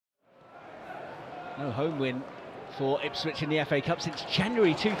No home win for Ipswich in the FA Cup since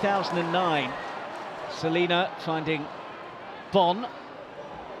January 2009. Selina finding Bon.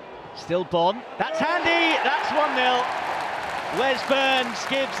 Still Bon. That's handy! That's 1-0. Wes Burns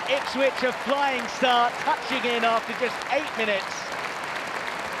gives Ipswich a flying start, touching in after just 8 minutes.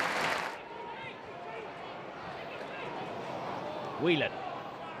 Whelan.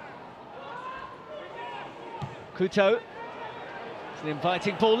 Couto. It's an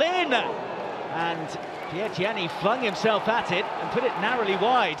inviting ball in. And Pietgiani flung himself at it and put it narrowly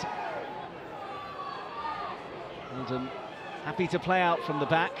wide. Oldham happy to play out from the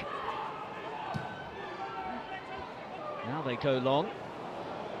back. Now they go long.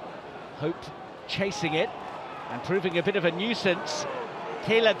 Hope chasing it and proving a bit of a nuisance.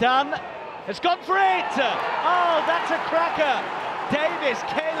 Kayla Dunn has gone for it! Oh, that's a cracker! Davis,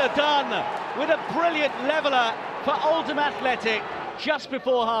 Kayla Dunn with a brilliant leveller for Oldham Athletic just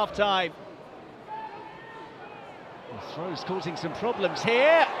before half-time. The throw's causing some problems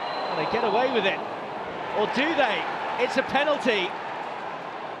here. Will they get away with it? Or do they? It's a penalty.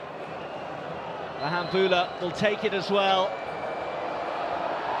 Mahambula will take it as well.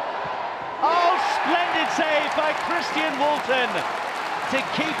 Oh, splendid save by Christian Walton to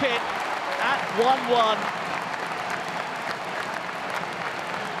keep it at 1-1.